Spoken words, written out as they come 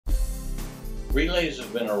Relays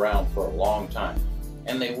have been around for a long time,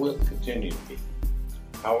 and they will continue to be.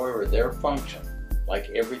 However, their function, like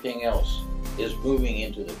everything else, is moving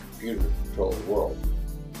into the computer-controlled world.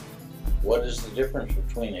 What is the difference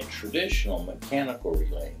between a traditional mechanical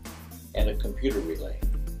relay and a computer relay?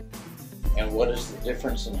 And what is the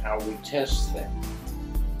difference in how we test them?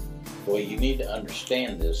 Well, you need to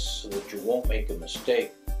understand this so that you won't make a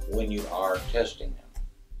mistake when you are testing them.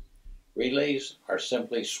 Relays are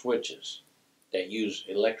simply switches that use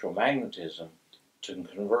electromagnetism to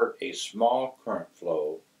convert a small current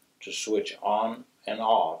flow to switch on and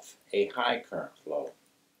off a high current flow.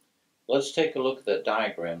 Let's take a look at the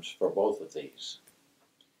diagrams for both of these.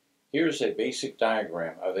 Here's a basic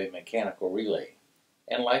diagram of a mechanical relay,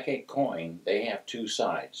 and like a coin, they have two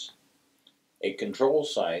sides. A control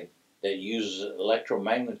side that uses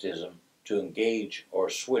electromagnetism to engage or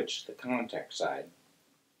switch the contact side,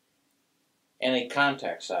 and a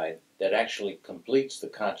contact side that actually completes the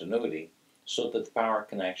continuity so that the power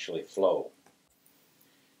can actually flow.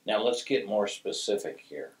 Now let's get more specific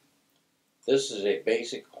here. This is a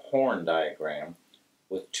basic horn diagram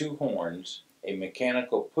with two horns, a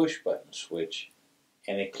mechanical push-button switch,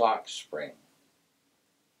 and a clock spring.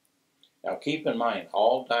 Now keep in mind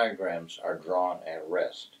all diagrams are drawn at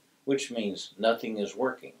rest, which means nothing is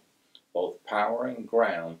working. Both power and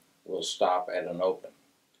ground will stop at an open.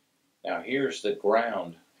 Now here's the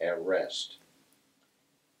ground at rest,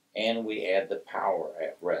 and we add the power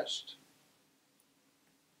at rest.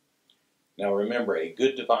 Now remember, a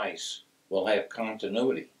good device will have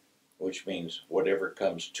continuity, which means whatever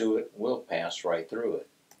comes to it will pass right through it.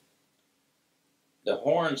 The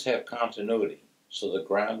horns have continuity, so the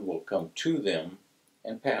ground will come to them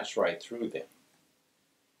and pass right through them.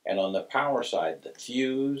 And on the power side, the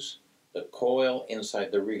fuse, the coil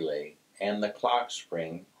inside the relay, and the clock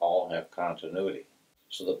spring all have continuity.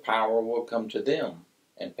 So the power will come to them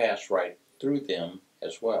and pass right through them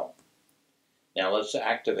as well. Now let's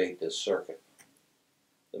activate this circuit.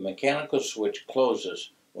 The mechanical switch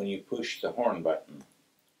closes when you push the horn button.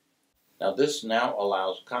 Now this now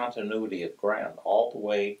allows continuity of ground all the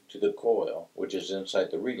way to the coil, which is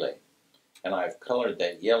inside the relay. And I've colored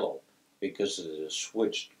that yellow because it is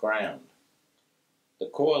switched ground. The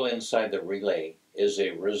coil inside the relay is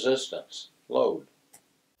a resistance, load.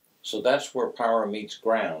 So that's where power meets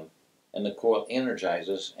ground, and the coil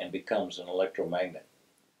energizes and becomes an electromagnet.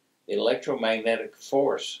 The electromagnetic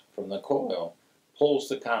force from the coil pulls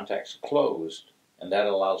the contacts closed, and that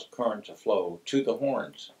allows current to flow to the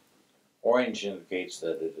horns. Orange indicates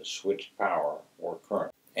that it is switched power or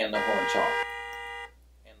current, and the horns off.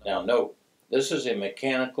 Now note, this is a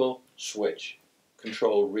mechanical switch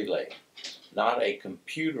controlled relay, not a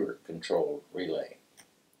computer controlled relay.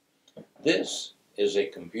 This is a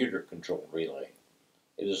computer controlled relay.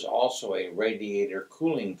 It is also a radiator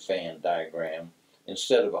cooling fan diagram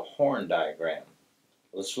instead of a horn diagram.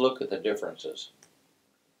 Let's look at the differences.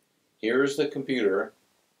 Here is the computer,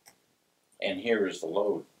 and here is the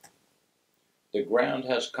load. The ground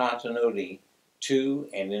has continuity to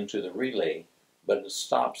and into the relay, but it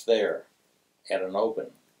stops there at an open.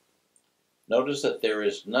 Notice that there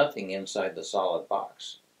is nothing inside the solid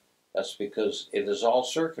box. That's because it is all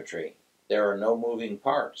circuitry. There are no moving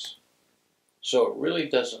parts. So it really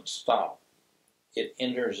doesn't stop. It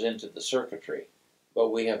enters into the circuitry,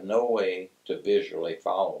 but we have no way to visually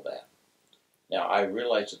follow that. Now I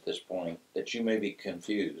realize at this point that you may be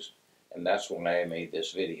confused, and that's why I made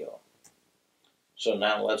this video. So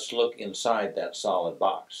now let's look inside that solid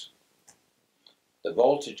box. The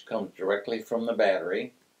voltage comes directly from the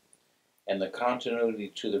battery, and the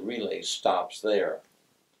continuity to the relay stops there.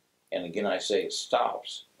 And again I say it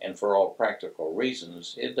stops, and for all practical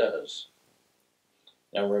reasons it does.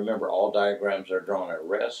 Now remember, all diagrams are drawn at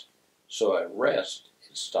rest, so at rest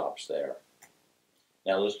it stops there.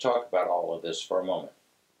 Now let's talk about all of this for a moment.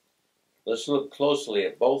 Let's look closely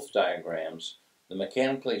at both diagrams. The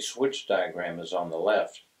mechanically switched diagram is on the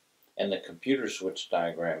left, and the computer switched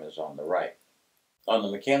diagram is on the right. On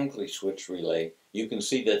the mechanically switched relay, you can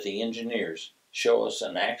see that the engineers show us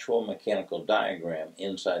an actual mechanical diagram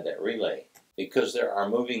inside that relay, because there are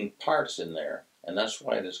moving parts in there, and that's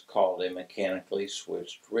why it is called a mechanically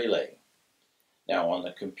switched relay. Now on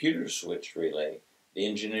the computer switched relay, the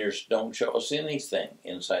engineers don't show us anything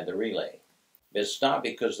inside the relay. It's not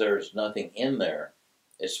because there is nothing in there,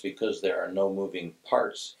 it's because there are no moving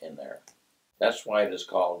parts in there. That's why it is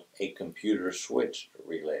called a computer switched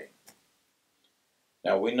relay.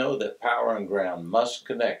 Now we know that power and ground must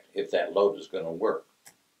connect if that load is going to work.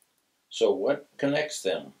 So what connects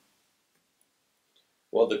them?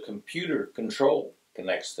 Well, the computer control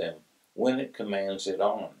connects them when it commands it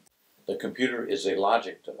on. The computer is a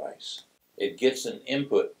logic device. It gets an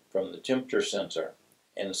input from the temperature sensor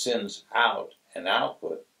and sends out an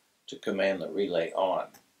output to command the relay on.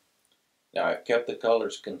 Now I've kept the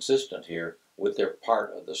colors consistent here with their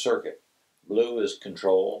part of the circuit. Blue is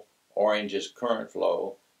control, orange is current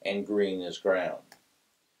flow, and green is ground.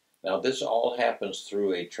 Now this all happens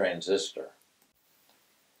through a transistor.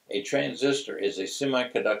 A transistor is a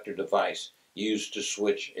semiconductor device used to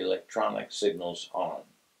switch electronic signals on.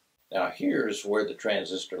 Now here's where the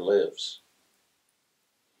transistor lives.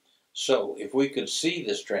 So if we could see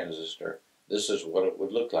this transistor, this is what it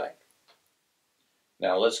would look like.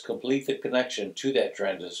 Now let's complete the connection to that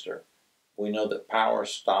transistor. We know that power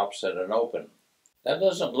stops at an open. That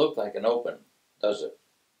doesn't look like an open, does it?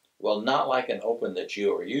 Well, not like an open that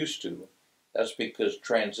you are used to. That's because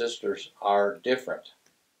transistors are different.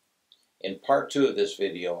 In part 2 of this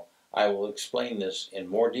video, I will explain this in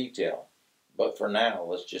more detail, but for now,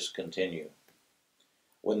 let's just continue.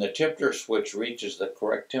 When the temperature switch reaches the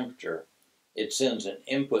correct temperature, it sends an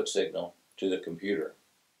input signal to the computer.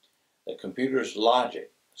 The computer's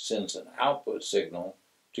logic sends an output signal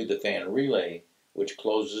to the fan relay, which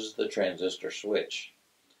closes the transistor switch.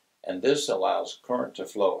 And this allows current to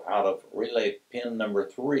flow out of relay pin number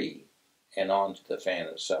 3 and onto the fan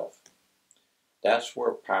itself. That's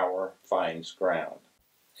where power finds ground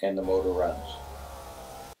and the motor runs.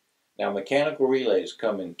 Now mechanical relays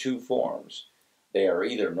come in two forms. They are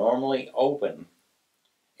either normally open,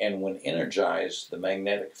 and when energized the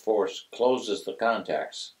magnetic force closes the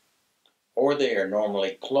contacts, or they are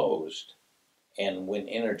normally closed, and when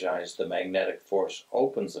energized the magnetic force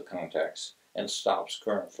opens the contacts and stops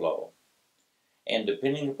current flow. And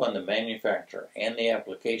depending upon the manufacturer and the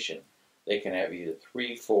application, they can have either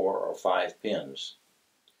 3, 4, or 5 pins.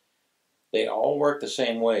 They all work the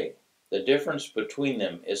same way. The difference between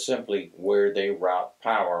them is simply where they route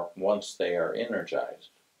power once they are energized.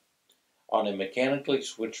 On a mechanically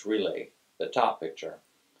switched relay, the top picture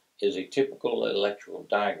is a typical electrical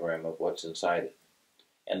diagram of what's inside it.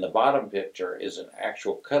 And the bottom picture is an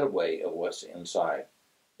actual cutaway of what's inside.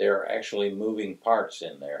 There are actually moving parts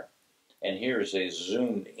in there. And here's a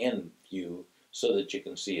zoomed in view so that you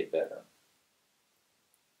can see it better.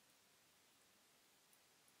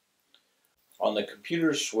 On the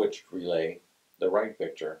computer switched relay, the right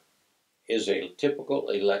picture, is a typical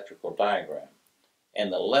electrical diagram,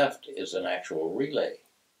 and the left is an actual relay.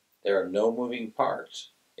 There are no moving parts.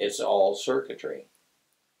 It's all circuitry.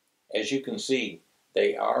 As you can see,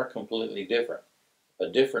 they are completely different,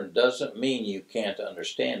 but different doesn't mean you can't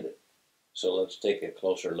understand it. So let's take a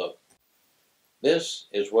closer look. This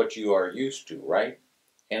is what you are used to, right?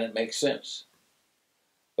 And it makes sense.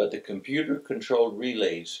 But the computer-controlled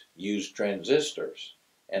relays use transistors,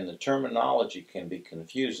 and the terminology can be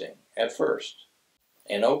confusing at first.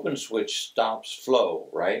 An open switch stops flow,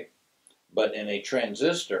 right? But in a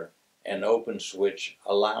transistor, an open switch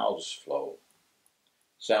allows flow.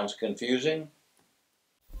 Sounds confusing?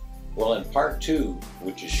 Well, in part 2,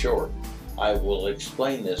 which is short, I will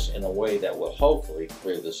explain this in a way that will hopefully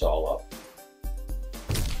clear this all up.